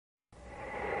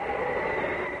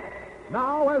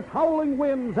Now, as howling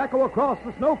winds echo across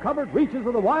the snow-covered reaches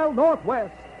of the wild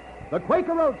Northwest, the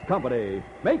Quaker Oats Company,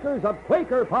 makers of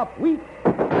Quaker Puff Wheat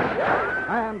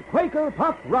and Quaker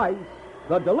Puff Rice,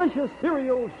 the delicious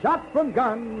cereal shot from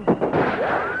guns,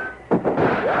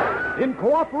 in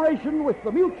cooperation with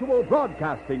the Mutual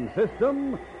Broadcasting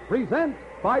System, present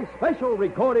by special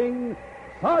recording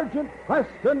Sergeant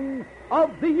Preston of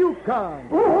the Yukon.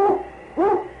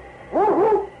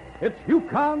 It's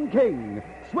Yukon King,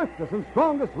 swiftest and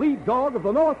strongest lead dog of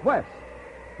the Northwest,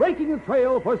 breaking the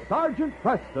trail for Sergeant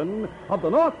Preston of the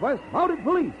Northwest Mounted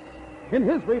Police in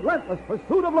his relentless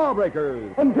pursuit of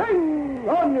lawbreakers. And ding!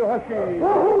 On you, Husky!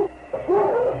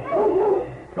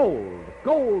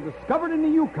 Gold discovered in the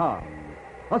Yukon.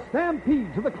 A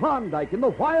stampede to the Klondike in the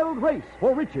wild race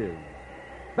for riches.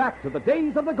 Back to the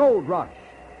days of the gold rush.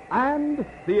 And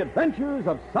the adventures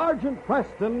of Sergeant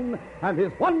Preston and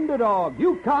his wonder dog,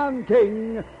 Yukon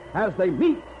King, as they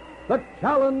meet the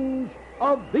challenge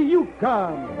of the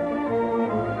Yukon.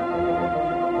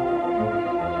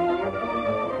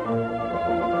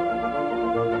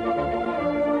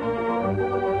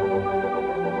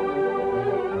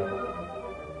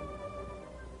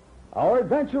 Our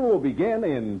adventure will begin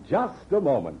in just a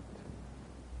moment.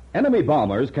 Enemy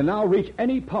bombers can now reach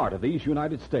any part of these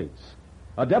United States.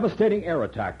 A devastating air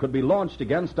attack could be launched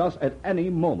against us at any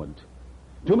moment.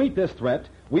 To meet this threat,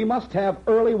 we must have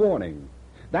early warning.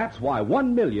 That's why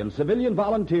 1 million civilian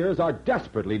volunteers are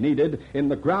desperately needed in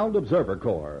the Ground Observer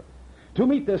Corps. To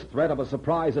meet this threat of a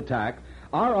surprise attack,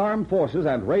 our armed forces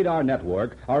and radar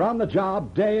network are on the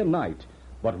job day and night.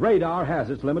 But radar has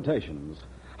its limitations.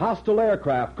 Hostile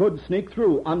aircraft could sneak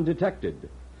through undetected.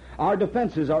 Our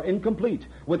defenses are incomplete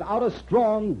without a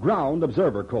strong Ground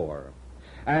Observer Corps.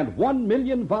 And 1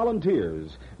 million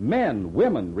volunteers, men,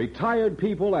 women, retired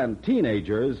people, and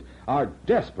teenagers are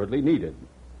desperately needed.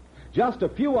 Just a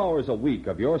few hours a week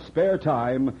of your spare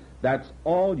time, that's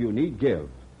all you need give.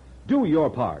 Do your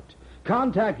part.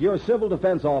 Contact your civil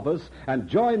defense office and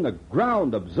join the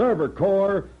Ground Observer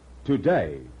Corps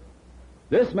today.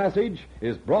 This message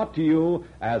is brought to you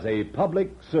as a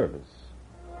public service.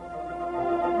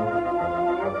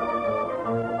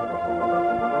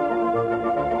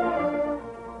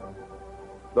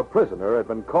 The prisoner had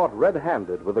been caught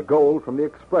red-handed with the gold from the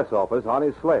express office on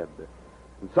his sled.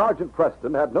 And Sergeant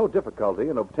Preston had no difficulty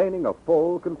in obtaining a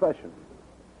full confession.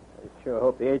 I sure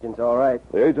hope the agent's all right.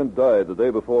 The agent died the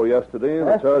day before yesterday, and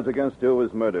the charge against you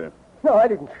is murder. No, I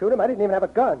didn't shoot him. I didn't even have a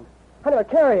gun. I never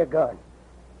carry a gun.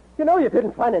 You know you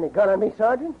didn't find any gun on me,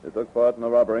 Sergeant. You took part in the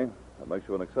robbery. That makes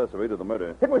you an accessory to the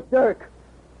murder. It was Dirk.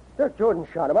 Dirk Jordan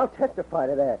shot him. I'll testify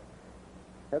to that.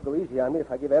 They'll go easy on me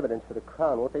if I give evidence for the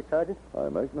Crown, won't they, Sergeant? I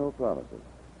make no promises.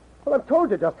 Well, I've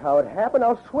told you just how it happened.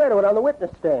 I'll swear to it on the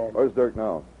witness stand. Where's Dirk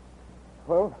now?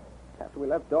 Well, after we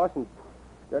left Dawson,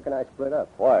 Dirk and I split up.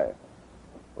 Why?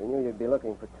 We knew you'd be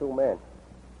looking for 2 men.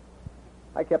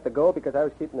 I kept the gold because I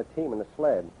was keeping the team and the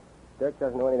sled. Dirk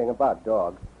doesn't know anything about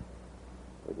dogs.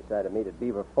 We decided to meet at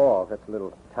Beaver Falls. That's a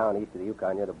little town east of the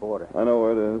Yukon near the border. I know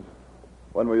where it is.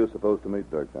 When were you supposed to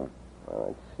meet Dirk now? Well,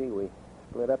 let's see. We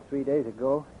split up 3 days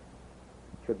ago.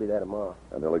 Should be there tomorrow.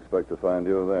 And he'll expect to find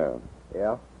you there.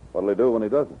 Yeah? What'll he do when he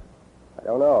doesn't? I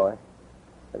don't know.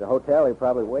 At the hotel, he'll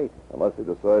probably wait. Unless he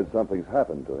decides something's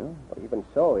happened to him. But even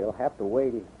so, he'll have to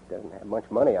wait. He doesn't have much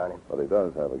money on him. But he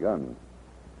does have a gun.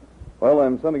 Well,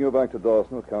 I'm sending you back to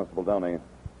Dawson with Constable Downing.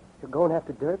 You're going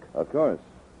after Dirk? Of course.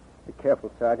 Be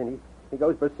careful, Sergeant. He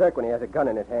goes berserk when he has a gun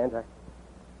in his hands.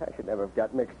 I should never have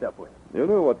got mixed up with him. You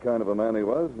knew what kind of a man he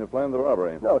was, and you planned the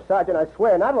robbery. No, Sergeant, I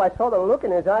swear. Not till I saw the look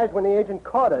in his eyes when the agent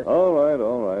caught us. All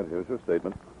right. Here's your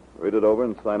statement. Read it over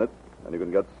and sign it, and you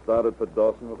can get started for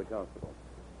Dawson with the constable.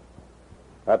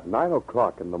 At 9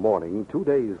 o'clock in the morning, 2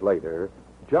 days later,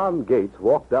 John Gates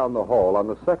walked down the hall on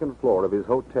the second floor of his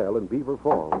hotel in Beaver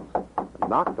Falls and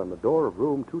knocked on the door of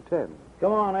room 210.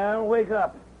 Come on, Al, wake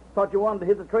up. Thought you wanted to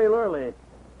hit the trail early. It's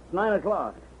 9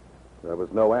 o'clock. There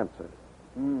was no answer.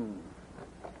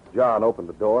 John opened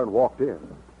the door and walked in.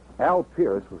 Al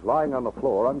Pierce was lying on the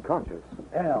floor unconscious.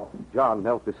 Al. John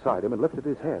knelt beside him and lifted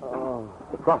his head. Oh.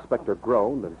 The prospector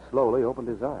groaned and slowly opened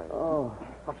his eyes. Oh.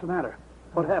 What's the matter?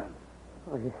 What happened?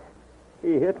 Oh,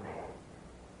 he hit me.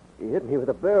 He hit me with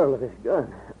the barrel of his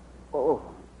gun. Oh,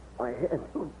 my head.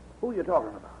 Who are you talking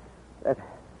about?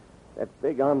 That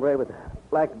big hombre with the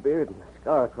black beard and the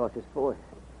scar across his forehead.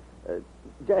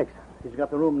 Jackson. He's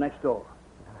got the room next door.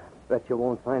 Bet you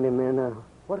won't find him there now.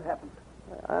 What happened?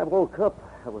 I woke up.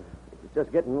 It was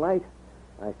just getting light.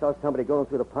 I saw somebody going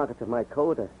through the pockets of my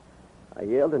coat. I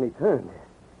yelled and he turned.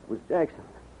 It was Jackson.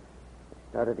 I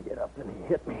started to get up and he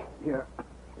hit me. Here,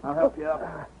 I'll help you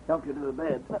up. Help you to the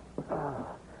bed.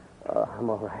 I'm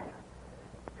all right.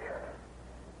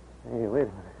 Hey, wait a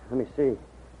minute. Let me see.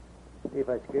 See if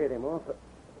I scared him off.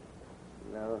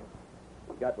 No.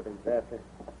 He got what he was after.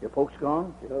 Your folks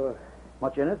gone? Sure.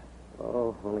 Much in it?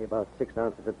 Oh, only about 6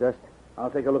 ounces of dust.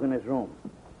 I'll take a look in this room.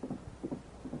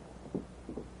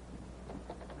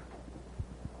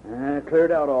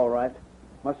 Cleared out all right.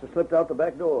 Must have slipped out the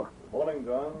back door. Morning,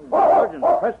 John. Sergeant,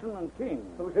 Preston and King.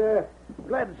 Who's there?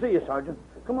 Glad to see you, Sergeant.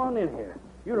 Come on in here.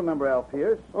 You remember Al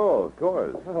Pierce? Oh, of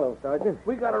course. Hello, Sergeant.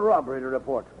 We got a robbery to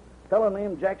report. Fellow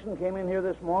named Jackson came in here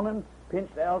this morning,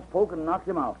 pinched Al's poke, and knocked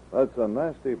him out. That's a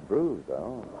nasty bruise,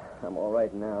 Al. I'm all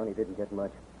right now, and he didn't get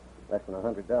much. Less than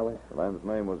 $100. The man's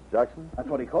name was Jackson? That's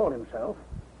what he called himself.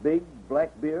 Big,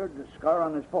 black beard, scar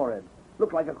on his forehead.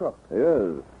 Looked like a crook. He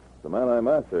is. The man I'm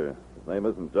after. His name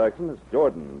isn't Jackson, it's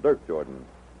Jordan, Dirk Jordan.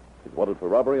 He's wanted for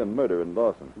robbery and murder in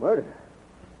Dawson. Murder?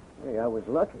 Hey, I was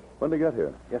lucky. When did he get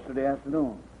here? Yesterday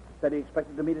afternoon. Said he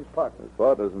expected to meet his partner. His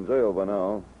partner's in jail by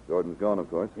now. Jordan's gone, of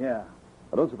course. Yeah.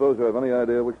 I don't suppose you have any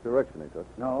idea which direction he took.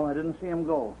 No, I didn't see him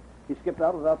go. He skipped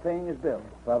out without paying his bill.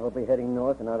 Probably heading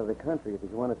north and out of the country if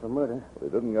he's wanted for murder. But he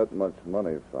didn't get much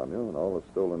money from you, and all the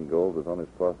stolen gold was on his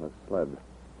partner's sled.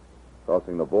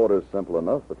 Crossing the border is simple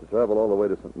enough, but to travel all the way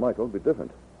to St. Michael would be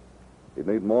different. He'd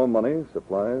need more money,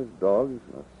 supplies, dogs,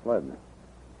 and a sled.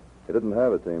 He didn't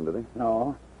have a team, did he?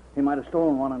 No. He might have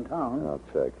stolen one in town. I'll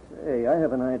check. Hey, I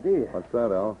have an idea. What's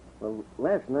that, Al? Well,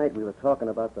 last night we were talking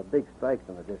about the big strikes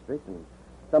in the district, and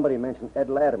somebody mentioned Ed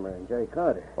Latimer and Jerry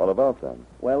Carter. What about them?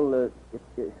 Well,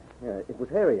 it was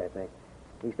Harry, I think.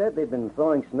 He said they'd been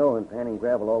throwing snow and panning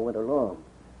gravel all winter long.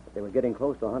 But they were getting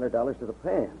close to $100 to the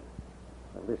pan.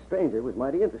 Well, this stranger was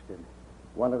mighty interested.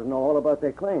 Wanted to know all about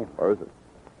their claim. Where is it?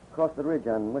 Across the ridge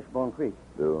on Wishbone Creek.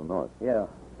 Due north. Yeah.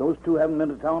 Those two haven't been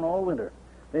to town all winter.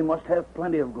 They must have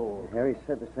plenty of gold. Harry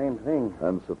said the same thing.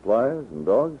 And supplies and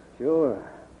dogs? Sure.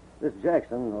 This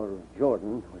Jackson, or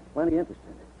Jordan, was plenty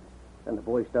interested. Then the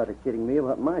boy started kidding me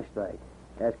about my strike,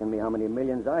 asking me how many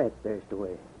millions I had stashed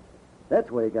away. That's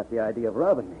where he got the idea of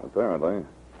robbing me. Apparently.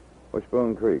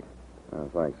 Wishbone Creek.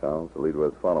 Thanks, Al. It's a lead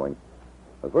worth following.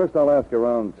 But first, I'll ask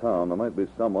around town. There might be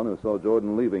someone who saw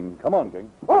Jordan leaving. Come on, King.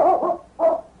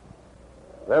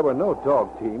 There were no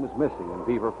dog teams missing in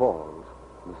Beaver Falls.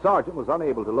 The sergeant was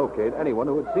unable to locate anyone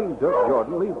who had seen Dirk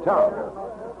Jordan leave town.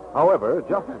 However,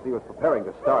 just as he was preparing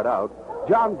to start out,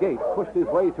 John Gates pushed his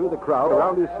way through the crowd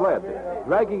around his sled,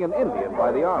 dragging an Indian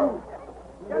by the arm.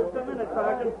 Just a minute,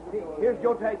 Sergeant. Here's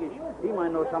Joe Tagish. He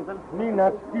might know something. Me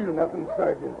not steal nothing,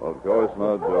 Sergeant. Of course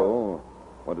not, Joe.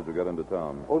 When did you get into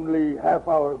town? Only half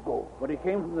hour ago. But he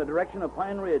came from the direction of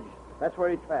Pine Ridge. That's where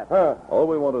he trapped. All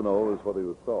we want to know is whether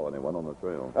you saw anyone on the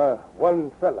trail.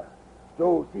 One fella.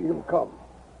 Joe see him come.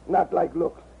 Not like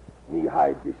looks. Me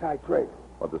hide beside trail.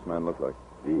 What this man look like?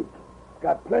 He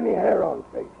got plenty hair on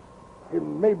face.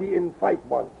 Him maybe in fight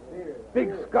once.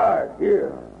 Big scar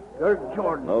here. Dirk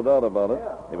Jordan. No doubt about it.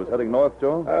 He was heading north,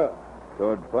 Joe?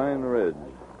 Toward Pine Ridge.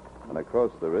 And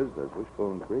across the ridge, there's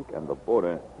Wishbone Creek and the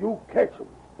border. You catch him.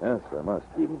 Yes, I must.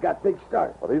 Him got big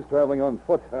start. But he's traveling on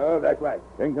foot. That's right.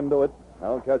 King can do it.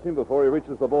 I'll catch him before he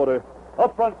reaches the border.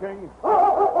 Up front, King.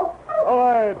 All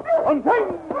right. On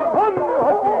King!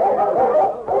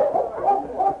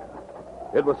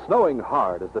 It was snowing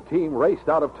hard as the team raced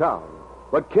out of town.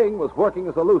 But King was working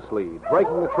as a loose lead,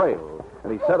 breaking the trail,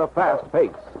 and he set a fast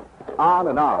pace. On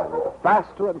and on,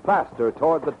 faster and faster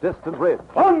toward the distant ridge.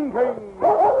 On, King!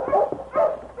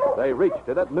 They reached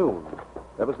it at noon.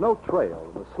 There was no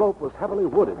trail, and the slope was heavily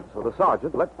wooded, so the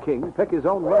sergeant let King pick his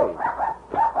own way.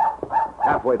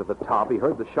 Halfway to the top, he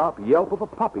heard the sharp yelp of a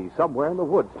puppy somewhere in the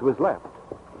woods to his left.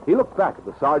 He looked back at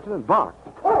the sergeant and barked.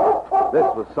 This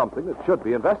was something that should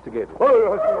be investigated. Yes,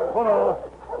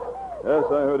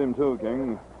 I heard him too,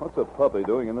 King. What's a puppy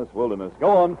doing in this wilderness? Go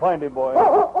on, find him, boy.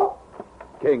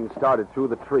 King started through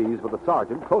the trees with the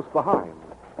sergeant close behind.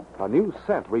 A new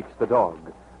scent reached the dog,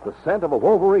 the scent of a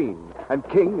wolverine, and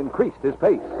King increased his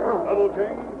pace. Double,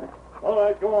 King. All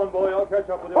right, go on, boy. I'll catch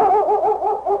up with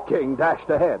you. King dashed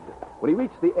ahead. When he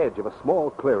reached the edge of a small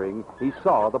clearing, he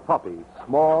saw the puppy,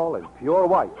 small and pure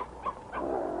white.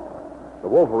 The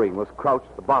wolverine was crouched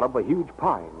at the bottom of a huge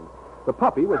pine. The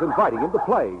puppy was inviting him to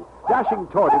play, dashing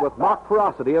toward him with mock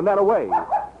ferocity and then away.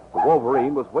 The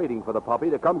wolverine was waiting for the puppy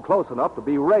to come close enough to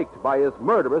be raked by his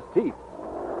murderous teeth.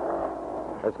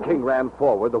 As King ran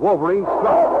forward, the wolverine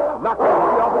struck and knocked him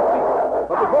off his feet.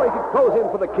 But before he could close in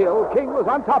for the kill, King was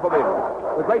on top of him.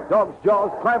 The great dog's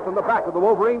jaws clamped on the back of the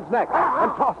wolverine's neck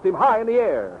and tossed him high in the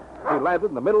air. He landed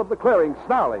in the middle of the clearing,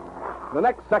 snarling. The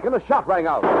next second, a shot rang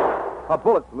out. A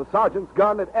bullet from the sergeant's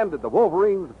gun had ended the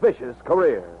wolverine's vicious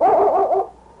career.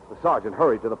 The sergeant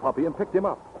hurried to the puppy and picked him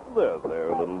up. There,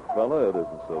 little fella. It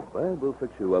isn't so bad. We'll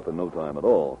fix you up in no time at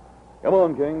all. Come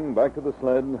on, King. Back to the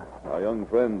sled. Our young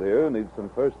friend here needs some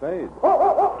first aid.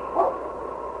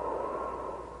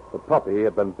 The puppy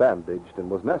had been bandaged and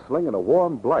was nestling in a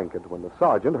warm blanket when the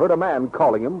sergeant heard a man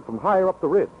calling him from higher up the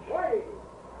ridge. Whitey!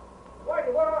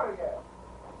 Whitey, where are you?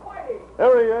 Whitey!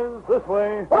 There he is. This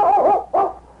way.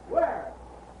 Where?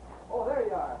 Oh, there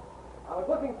you are. I was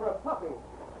looking for a puppy.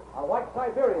 A white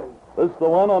Siberian. This the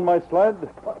one on my sled?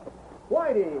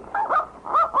 Whitey!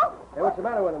 Hey, what's the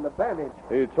matter with him? The bandage?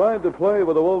 He tried to play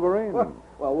with a wolverine.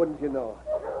 Well, wouldn't you know?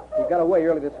 He got away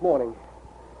early this morning.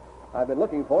 I've been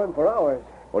looking for him for hours.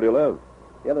 Where do you live?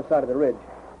 The other side of the ridge.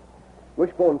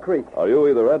 Wishbone Creek. Are you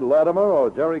either Ed Latimer or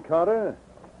Jerry Carter?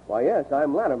 Why, yes,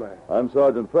 I'm Latimer. I'm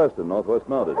Sergeant Preston, Northwest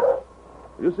Mounted.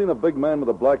 Have you seen a big man with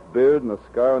a black beard and a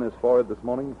scar on his forehead this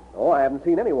morning? Oh, I haven't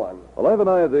seen anyone. Well, I have an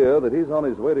idea that he's on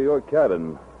his way to your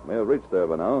cabin. May have reached there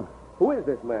by now. Who is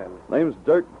this man? Name's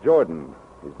Dirk Jordan.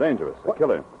 He's dangerous, a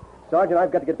killer. Sergeant,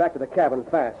 I've got to get back to the cabin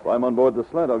fast. Climb on board the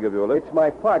sled. I'll give you a lift. It's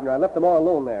my partner. I left him all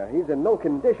alone there. He's in no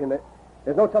condition.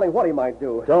 There's no telling what he might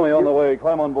do. Tell me on the way.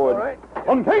 Climb on board. All right.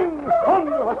 On King! On,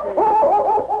 you husky!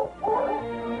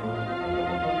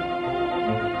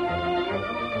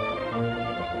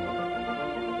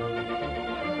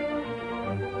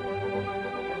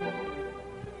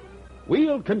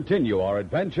 We'll continue our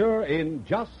adventure in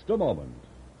just a moment.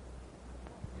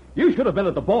 You should have been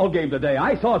at the ball game today.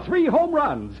 I saw 3 home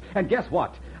runs. And guess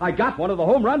what? I got one of the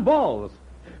home run balls.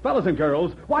 Fellas and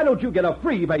girls, why don't you get a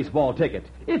free baseball ticket?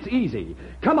 It's easy.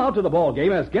 Come out to the ball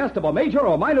game as guest of a major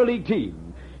or minor league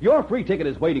team. Your free ticket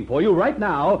is waiting for you right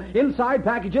now inside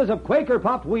packages of Quaker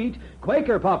Puffed Wheat,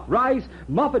 Quaker Puffed Rice,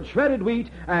 Muffet Shredded Wheat,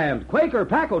 and Quaker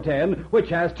Pack-O-10, which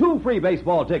has 2 free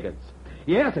baseball tickets.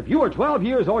 Yes, if you are 12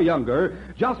 years or younger,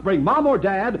 just bring mom or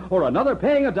dad or another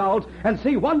paying adult and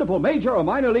see wonderful major or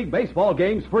minor league baseball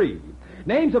games free.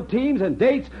 Names of teams and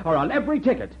dates are on every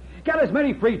ticket. Get as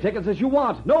many free tickets as you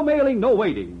want. No mailing, no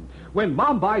waiting. When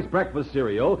Mom buys breakfast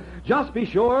cereal, just be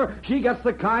sure she gets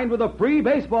the kind with a free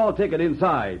baseball ticket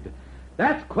inside.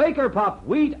 That's Quaker Puffed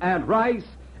Wheat and Rice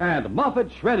and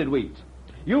Muffet Shredded Wheat.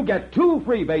 You get 2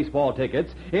 free baseball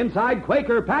tickets inside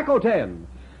Quaker Pack-O-10.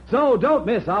 So don't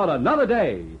miss out another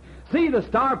day. See the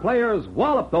star players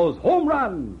wallop those home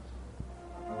runs.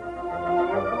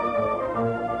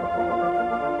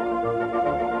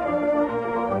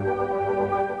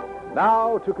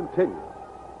 Now to continue.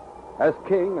 As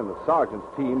King and the sergeant's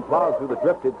team plowed through the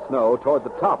drifted snow toward the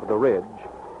top of the ridge,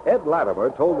 Ed Latimer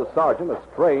told the sergeant a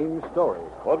strange story.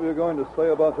 What were you going to say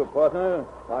about your partner?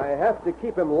 I have to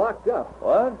keep him locked up.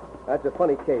 What? That's a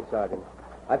funny case, Sergeant.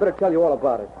 I better tell you all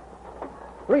about it.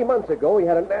 3 months ago, he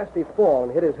had a nasty fall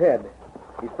and hit his head.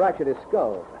 He fractured his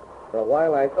skull. For a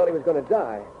while, I thought he was going to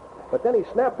die. But then he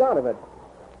snapped out of it.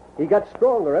 He got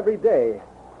stronger every day.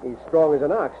 He's strong as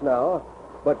an ox now.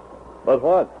 But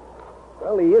what?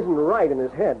 Well, he isn't right in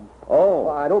his head. Oh.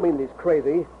 I don't mean that he's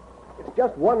crazy. It's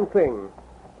just one thing.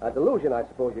 A delusion, I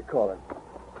suppose you'd call it.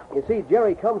 You see,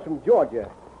 Jerry comes from Georgia.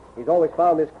 He's always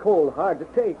found this cold hard to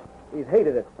take. He's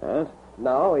hated it. Yes?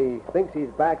 Now he thinks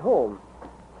he's back home.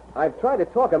 I've tried to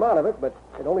talk him out of it, but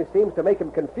it only seems to make him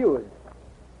confused.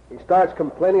 He starts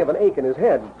complaining of an ache in his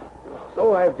head.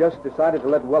 So I've just decided to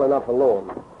let well enough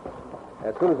alone.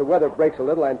 As soon as the weather breaks a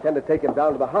little, I intend to take him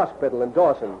down to the hospital in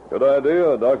Dawson. Good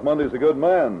idea. Doc Mundy's a good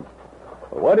man.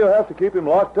 Why do you have to keep him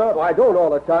locked up? Well, I don't all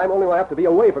the time, only when I have to be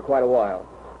away for quite a while.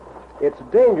 It's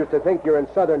dangerous to think you're in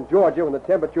southern Georgia when the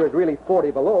temperature is really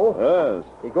 40 below. Yes.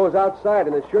 He goes outside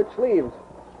in his shirt sleeves.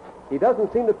 He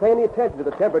doesn't seem to pay any attention to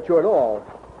the temperature at all.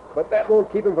 But that won't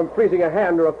keep him from freezing a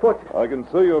hand or a foot. I can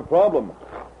see your problem.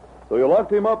 So you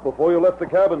locked him up before you left the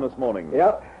cabin this morning.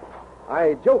 Yeah.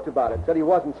 I joked about it, said he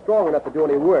wasn't strong enough to do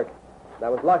any work. And I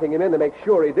was locking him in to make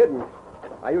sure he didn't.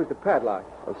 I used a padlock.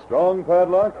 A strong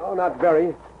padlock? Oh, not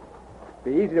very.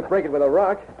 Be easy to break it with a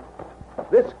rock.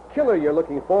 This killer you're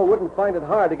looking for wouldn't find it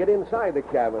hard to get inside the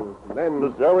cabin. Then...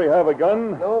 Does Jerry have a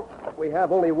gun? No, we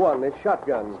have only one, his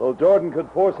shotgun. So Jordan could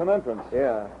force an entrance.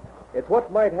 Yeah. It's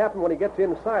what might happen when he gets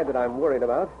inside that I'm worried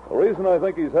about. The reason I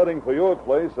think he's heading for your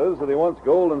place is that he wants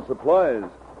gold and supplies.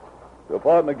 Your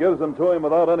partner gives them to him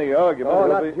without any argument. Oh,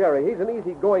 not Jerry. He's an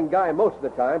easygoing guy most of the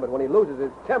time, but when he loses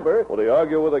his temper... Would he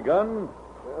argue with a gun?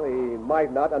 Well, he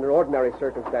might not under ordinary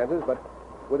circumstances, but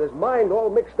with his mind all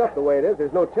mixed up the way it is,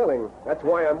 there's no telling. That's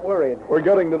why I'm worried. We're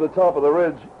getting to the top of the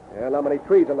ridge. Yeah, not many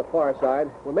trees on the far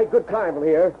side. We'll make good time from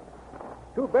here.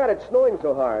 Too bad it's snowing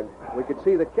so hard. We could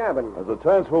see the cabin. There's a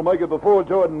chance we'll make it before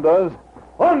Jordan does.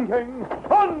 On, King!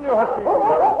 On, you husky!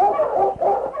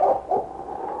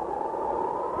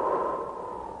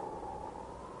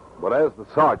 But as the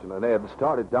sergeant and Ed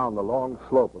started down the long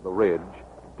slope of the ridge,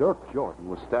 Dirk Jordan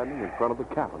was standing in front of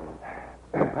the cabin.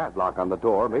 The padlock on the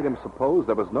door made him suppose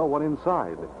there was no one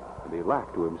inside, and he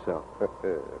laughed to himself.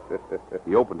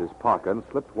 He opened his pocket and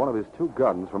slipped one of his 2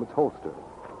 guns from its holster.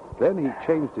 Then he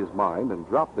changed his mind and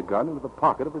dropped the gun into the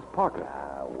pocket of his parka.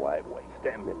 Why waste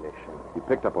ammunition? He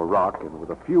picked up a rock and with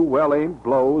a few well-aimed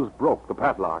blows broke the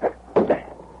padlock.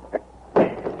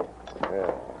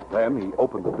 Then he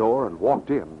opened the door and walked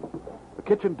in. The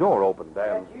kitchen door opened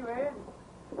and... That's you, Ed?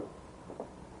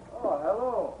 Oh,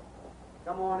 hello.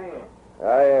 Come on in.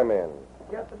 I am in.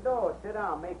 Shut the door. Sit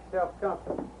down. Make yourself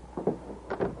comfortable.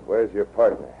 Where's your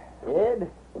partner? Ed?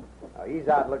 Oh, he's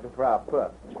out looking for our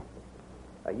pup.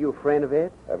 Are you a friend of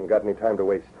Ed? Haven't got any time to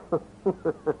waste.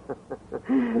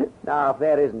 Now, if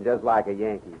that isn't just like a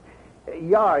Yankee.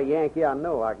 You're a Yankee, I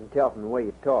know. I can tell from the way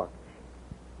you talk.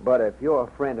 But if you're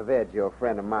a friend of Ed's, you're a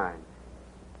friend of mine.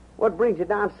 What brings you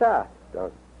down south?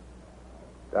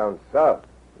 Down south?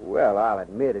 Well, I'll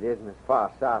admit it isn't as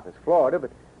far south as Florida,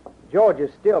 but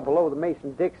Georgia's still below the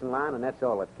Mason-Dixon line, and that's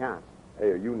all that counts. Hey,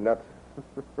 are you nuts?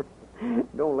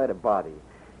 Don't let it bother you.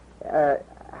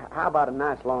 How about a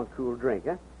nice, long, cool drink,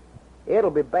 huh?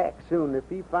 Ed'll be back soon. If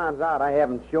he finds out I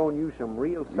haven't shown you some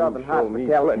real Southern hospitality... You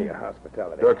show me plenty of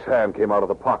hospitality. Dirk's hand came out of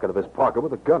the pocket of his parka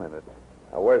with a gun in it.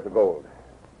 Now, where's the gold?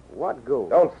 What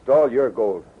gold? Don't stall your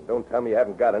gold. Don't tell me you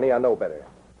haven't got any. I know better.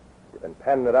 You've been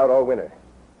panning it out all winter.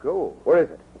 Gold? Where is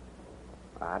it?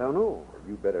 I don't know.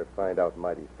 You better find out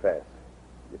mighty fast.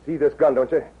 You see this gun,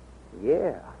 don't you?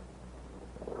 Yeah.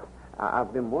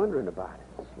 I've been wondering about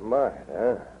it. Smart,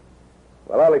 huh?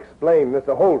 Well, I'll explain. This is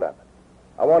a holdup.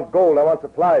 I want gold. I want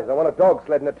supplies. I want a dog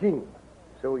sled and a team.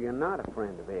 So you're not a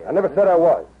friend of Ed? I never said I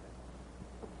was.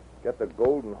 Get the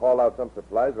gold and haul out some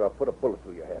supplies, or I'll put a bullet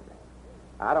through your head.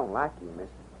 I don't like you, mister.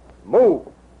 Move!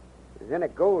 If there's any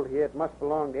gold here, it must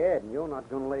belong to Ed, and you're not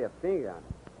going to lay a finger on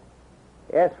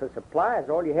it. As for supplies,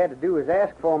 all you had to do was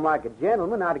ask for them like a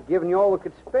gentleman. I'd have given you all we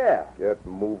could spare. Get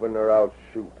moving or I'll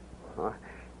shoot. A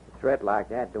threat like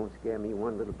that don't scare me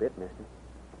one little bit, mister.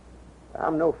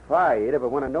 I'm no fire eater, but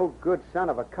when a no-good son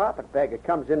of a carpetbagger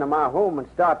comes into my home and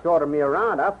starts ordering me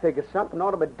around, I figure something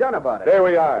ought to be done about it. There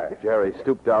we are. Jerry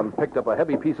stooped down and picked up a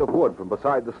heavy piece of wood from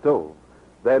beside the stove.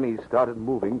 Then he started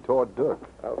moving toward Dirk.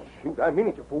 I'll shoot. I mean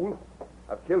it, you fool.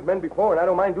 I've killed men before, and I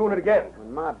don't mind doing it again.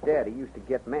 When my daddy used to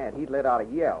get mad, he'd let out a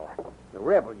yell. The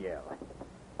rebel yell.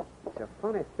 It's a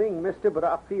funny thing, mister, but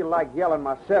I feel like yelling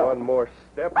myself. One more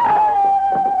step.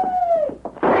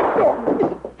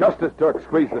 Just as Dirk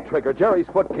squeezed the trigger, Jerry's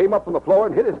foot came up from the floor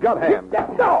and hit his gun hand.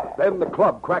 Then the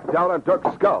club cracked down on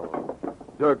Dirk's skull.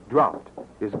 Dirk dropped.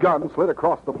 His gun slid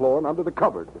across the floor and under the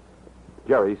cupboard.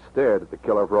 Jerry stared at the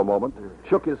killer for a moment,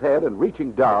 shook his head, and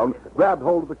reaching down, grabbed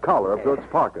hold of the collar of Dirk's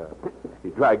parka. He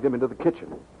dragged him into the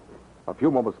kitchen. A few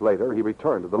moments later, he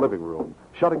returned to the living room,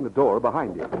 shutting the door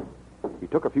behind him. He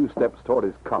took a few steps toward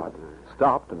his cot,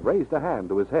 stopped, and raised a hand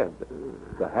to his head.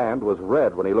 The hand was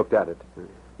red when he looked at it.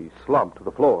 He slumped to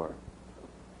the floor.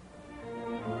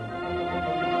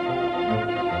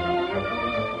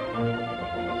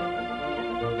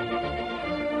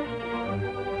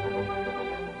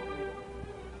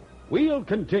 We'll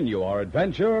continue our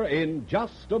adventure in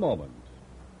just a moment.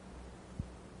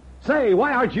 Say,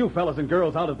 why aren't you fellas and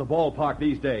girls out at the ballpark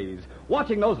these days,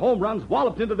 watching those home runs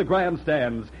walloped into the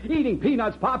grandstands, eating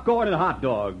peanuts, popcorn, and hot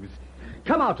dogs?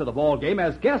 Come out to the ball game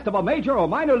as guest of a major or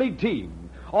minor league team.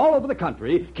 All over the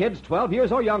country, kids 12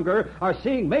 years or younger are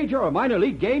seeing major or minor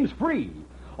league games free.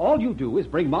 All you do is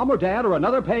bring mom or dad or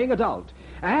another paying adult,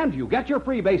 and you get your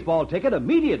free baseball ticket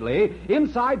immediately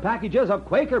inside packages of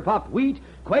Quaker Puffed wheat,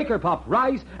 Quaker Puffed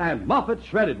rice, and Muffet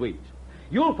shredded wheat.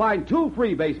 You'll find 2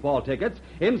 free baseball tickets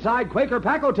inside Quaker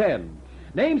Pack 10.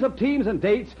 Names of teams and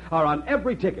dates are on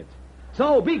every ticket.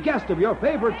 So be guest of your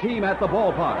favorite team at the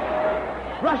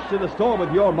ballpark. Rush to the store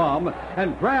with your mom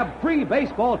and grab free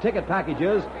baseball ticket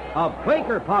packages of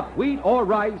Quaker Puffed wheat or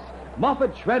rice,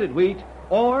 Muffet shredded wheat,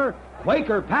 or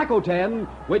Quaker Pack 10,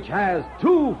 which has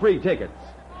 2 free tickets.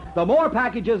 The more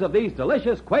packages of these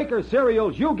delicious Quaker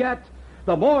cereals you get,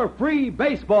 the more free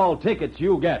baseball tickets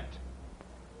you get.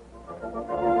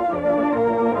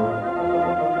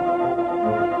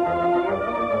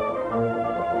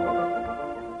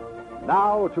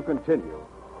 Now to continue.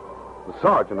 The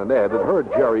sergeant and Ed had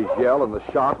heard Jerry's yell and the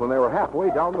shot when they were halfway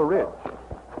down the ridge.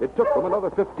 It took them another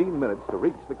 15 minutes to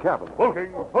reach the cabin.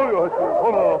 Wilking, pull your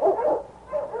hold on.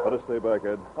 Better stay back,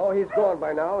 Ed. Oh, he's gone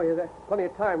by now. He has plenty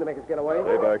of time to make us get away.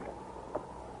 Stay back.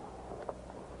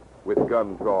 With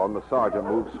gun drawn, the sergeant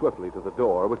moved swiftly to the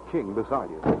door with King beside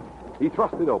him. He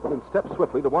thrust it open and stepped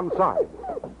swiftly to one side.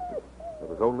 There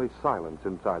was only silence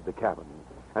inside the cabin.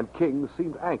 and King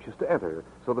seemed anxious to enter,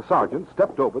 so the sergeant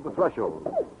stepped over the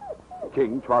threshold.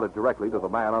 King trotted directly to the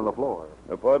man on the floor.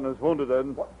 Your partner's wounded,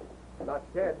 Ed. What? Not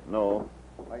dead. No.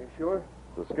 Are you sure?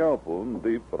 It's a scalp wound,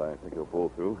 deep, but I think he'll pull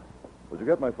through. Would you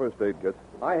get my first aid kit?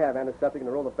 I have antiseptic and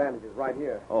a roll of bandages right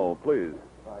here. Oh, please.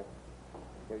 Right.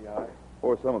 Here you are.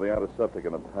 Pour some of the antiseptic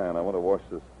in a pan. I want to wash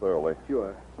this thoroughly.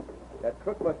 Sure. That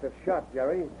crook must have shot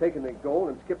Jerry, taken the gold,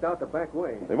 and skipped out the back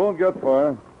way. They won't get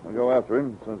far. I'll go after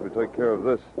him as soon as we take care of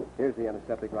this. Here's the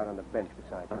antiseptic right on the bench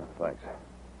beside you. Thanks.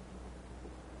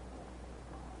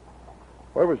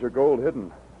 Where was your gold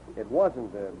hidden? It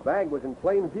wasn't. The bag was in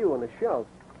plain view on the shelf.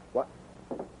 What?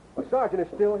 The sergeant is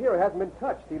still here. It hasn't been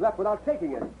touched. He left without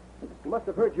taking it. He must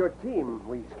have heard your team.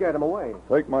 We scared him away.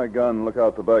 Take my gun, look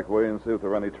out the back way, and see if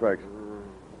there are any tracks.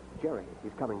 Jerry,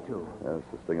 he's coming too. Yes,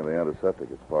 the sting of the antiseptic.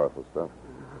 It's powerful stuff.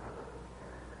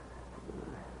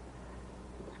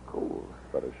 It's cool.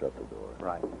 Better shut the door.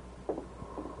 Right.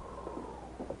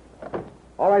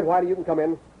 All right, Whitey, you can come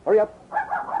in. Hurry up.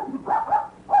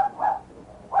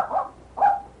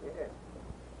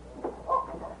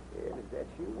 Is that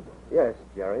you? Yes,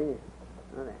 Jerry.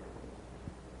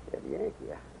 That Yankee.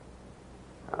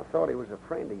 I thought he was a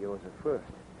friend of yours at first.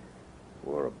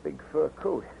 Wore a big fur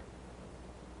coat.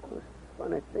 It was a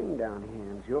funny thing down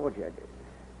here in Georgia.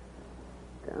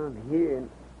 Down here in...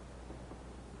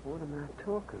 What am I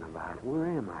talking about? Where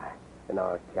am I? In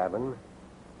our cabin,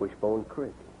 Wishbone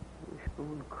Creek.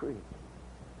 Wishbone Creek.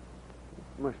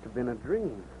 It must have been a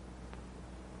dream.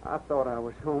 I thought I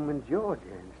was home in Georgia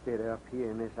instead of up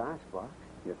here in this icebox.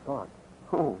 You thought.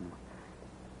 Home.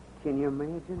 Can you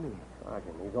imagine it?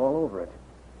 Sergeant, he's all over it.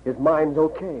 His mind's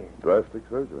okay. Drastic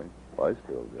surgery. I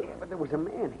still Yeah, but there was a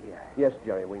man here. Yes,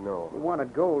 Jerry, we know. He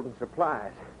wanted gold and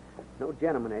supplies. No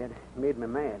gentleman, Ed. Made me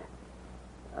mad.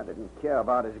 I didn't care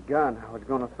about his gun. I was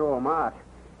going to throw him out.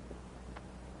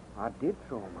 I did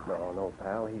throw him out. No,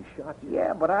 pal. He shot you.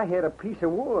 Yeah, but I had a piece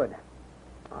of wood.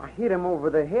 I hit him over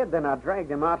the head, then I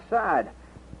dragged him outside.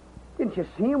 Didn't you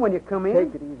see him when you come in?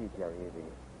 Take it easy, Jerry, easy.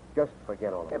 Just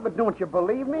forget all Yeah, of it. but don't you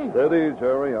believe me? Steady,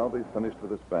 Jerry. I'll be finished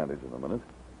with this bandage in a minute.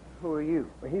 Who are you?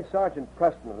 Well, he's Sergeant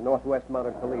Preston of the Northwest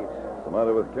Mounted Police. What's the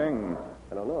matter with King?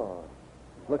 I don't know.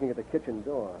 He's looking at the kitchen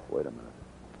door. Wait a minute.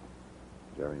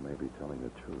 Jerry may be telling the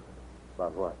truth.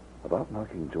 About what? About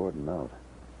knocking Jordan out.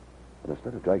 But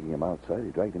instead of dragging him outside, he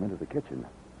dragged him into the kitchen.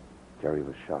 Jerry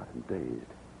was shot and dazed.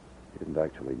 He didn't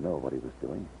actually know what he was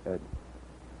doing. Ed,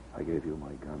 I gave you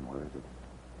my gun. Where is it?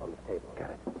 On the table.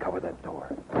 Get it. Cover that door.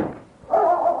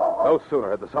 No sooner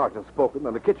had the sergeant spoken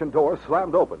than the kitchen door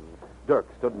slammed open. Dirk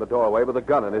stood in the doorway with a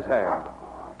gun in his hand.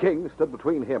 King stood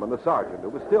between him and the sergeant, who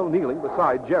was still kneeling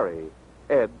beside Jerry.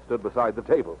 Ed stood beside the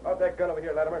table. Out that gun over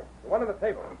here, Latimer. The one on the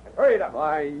table. And hurry it up.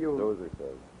 Why, you... Do as he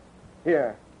says.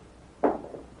 Here.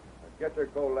 Get your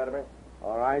gold, Latimer.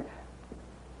 All right.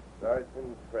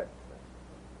 Sergeant Preston.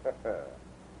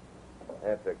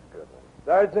 That's a good one.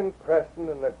 Sergeant Preston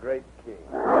and the Great King.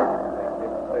 Make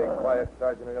him stay quiet,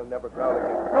 Sergeant, or he'll never growl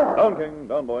again. Down, King.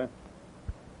 Down, boy.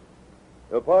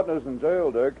 Your partner's in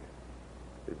jail, Dirk.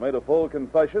 He's made a full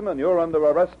confession, and you're under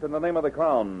arrest in the name of the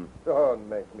Crown. Don't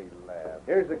make me laugh.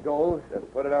 Here's the gold.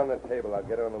 Just put it on the table. I'll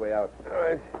get it on the way out. All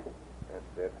right.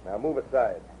 That's it. Now move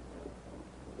aside.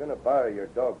 I'm going to borrow your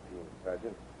dog team,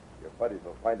 Sergeant. Your buddies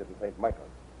will find it in St. Michael's.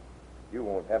 You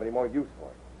won't have any more use for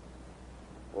it.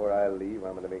 Before I leave,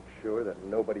 I'm going to make sure that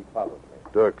nobody follows me.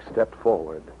 Dirk stepped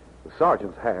forward. The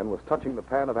sergeant's hand was touching the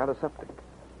pan of antiseptic.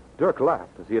 Dirk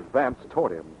laughed as he advanced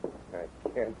toward him. I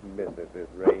can't miss at this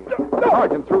range. The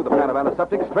sergeant threw the pan of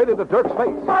antiseptic straight into Dirk's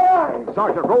face. The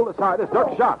sergeant rolled aside as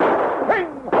Dirk shot. Ping!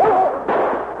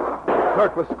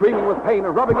 Dirk was screaming with pain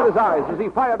and rubbing at his eyes as he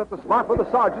fired at the spot where the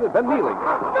sergeant had been kneeling.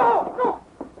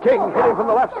 King hit him from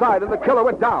the left side, and the killer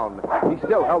went down. He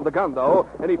still held the gun, though,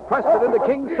 and he pressed it into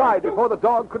King's side before the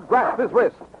dog could grasp his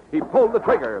wrist. He pulled the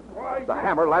trigger. The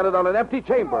hammer landed on an empty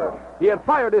chamber. He had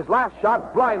fired his last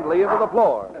shot blindly into the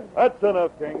floor. That's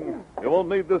enough, King. You won't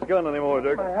need this gun anymore,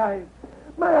 Dirk.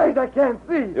 My eyes, I can't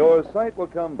see. Your sight will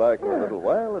come back in a little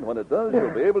while, and when it does,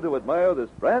 you'll be able to admire this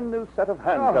brand new set of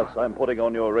handcuffs I'm putting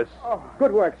on your wrists.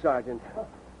 Good work, Sergeant.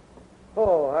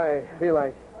 Oh, I feel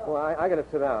like... Well, I got to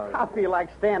sit down. I feel like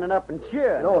standing up and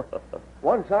cheering. No,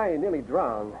 once I nearly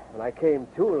drowned. When I came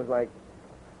to, it was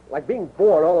like being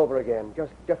born all over again.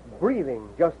 Just breathing,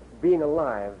 just being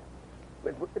alive.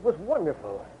 It was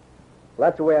wonderful. Well,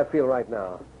 that's the way I feel right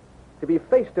now. To be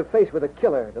face to face with a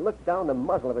killer, to look down the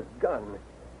muzzle of his gun.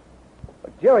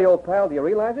 But Jerry, old pal, do you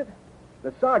realize it?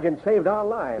 The sergeant saved our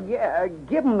lives. Yeah,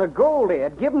 give him the gold,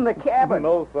 Ed. Give him the cabin.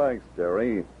 No thanks,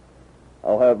 Jerry.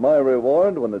 I'll have my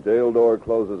reward when the jail door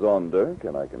closes on Dirk,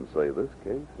 and I can say this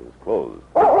case is closed.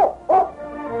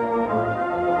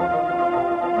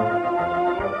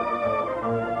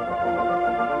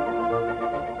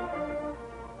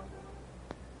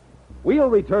 We'll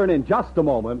return in just a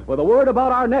moment with a word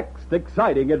about our next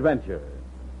exciting adventure.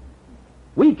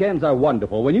 Weekends are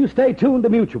wonderful when you stay tuned to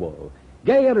Mutual.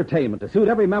 Gay entertainment to suit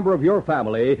every member of your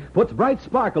family puts bright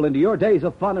sparkle into your days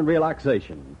of fun and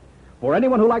relaxation. For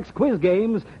anyone who likes quiz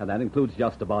games, and that includes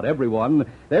just about everyone,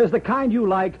 there's the kind you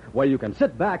like where you can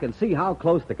sit back and see how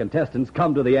close the contestants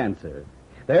come to the answer.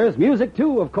 There's music,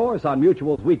 too, of course, on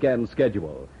Mutual's weekend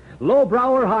schedule. Lowbrow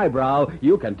or highbrow,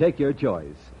 you can take your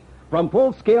choice. From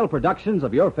full-scale productions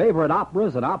of your favorite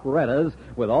operas and operettas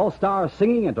with all-star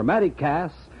singing and dramatic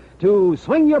casts to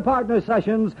swing your partner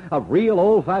sessions of real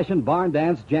old-fashioned barn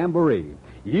dance jamboree,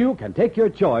 you can take your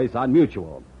choice on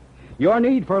Mutual. Your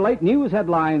need for late news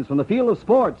headlines from the field of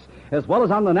sports, as well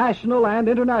as on the national and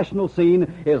international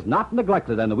scene, is not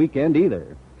neglected on the weekend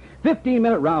either.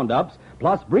 15-minute roundups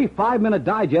plus brief 5-minute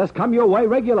digests come your way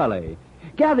regularly.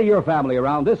 Gather your family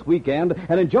around this weekend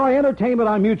and enjoy entertainment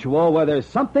on Mutual where there's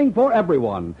something for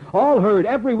everyone, all heard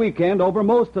every weekend over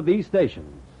most of these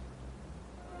stations.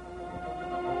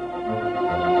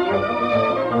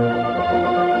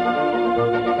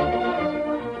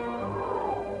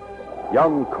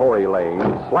 Young Corey Lane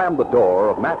slammed the door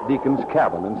of Matt Deacon's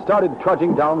cabin and started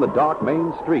trudging down the dark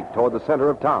main street toward the center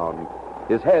of town,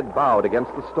 his head bowed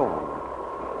against the storm.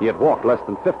 He had walked less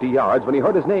than 50 yards when he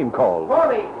heard his name called.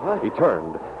 Corey! He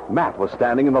turned. Matt was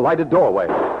standing in the lighted doorway.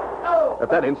 Oh!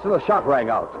 At that instant, a shot rang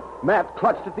out. Matt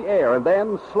clutched at the air and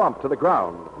then slumped to the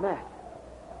ground. Matt.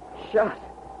 Shot.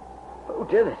 Who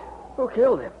did it? Who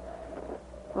killed him?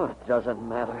 Oh, it doesn't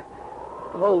matter.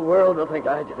 The whole world will think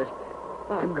I did it.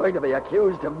 I'm going to be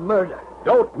accused of murder.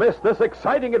 Don't miss this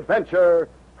exciting adventure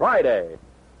Friday.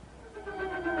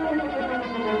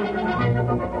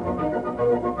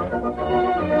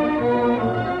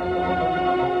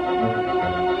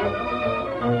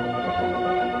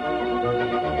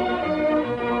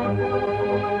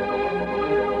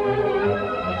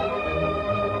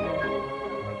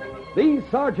 These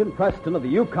Sergeant Preston of the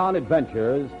Yukon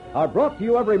Adventures are brought to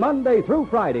you every Monday through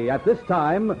Friday at this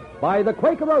time by the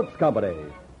Quaker Oats Company,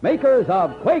 makers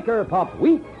of Quaker Puffed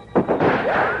Wheat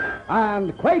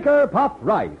and Quaker Puffed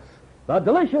Rice, the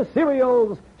delicious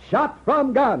cereals shot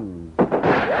from guns.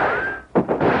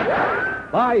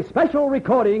 By special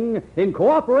recording in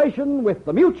cooperation with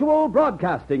the Mutual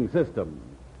Broadcasting System.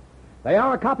 They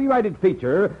are a copyrighted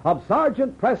feature of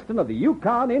Sergeant Preston of the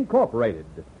Yukon Incorporated.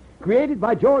 Created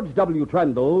by George W.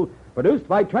 Trendle, produced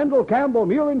by Trendle Campbell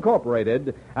Muir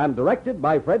Incorporated, and directed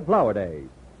by Fred Flowerday.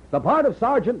 The part of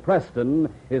Sergeant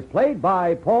Preston is played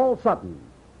by Paul Sutton.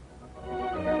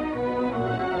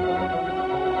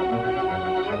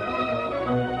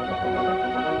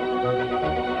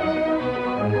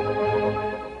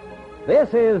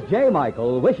 This is J.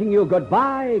 Michael wishing you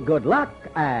goodbye, good luck,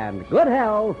 and good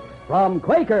health from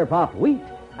Quaker Puffed Wheat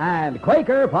and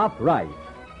Quaker Puffed Rice.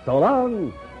 So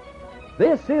long.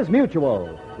 This is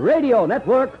Mutual, Radio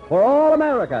Network for all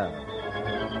America.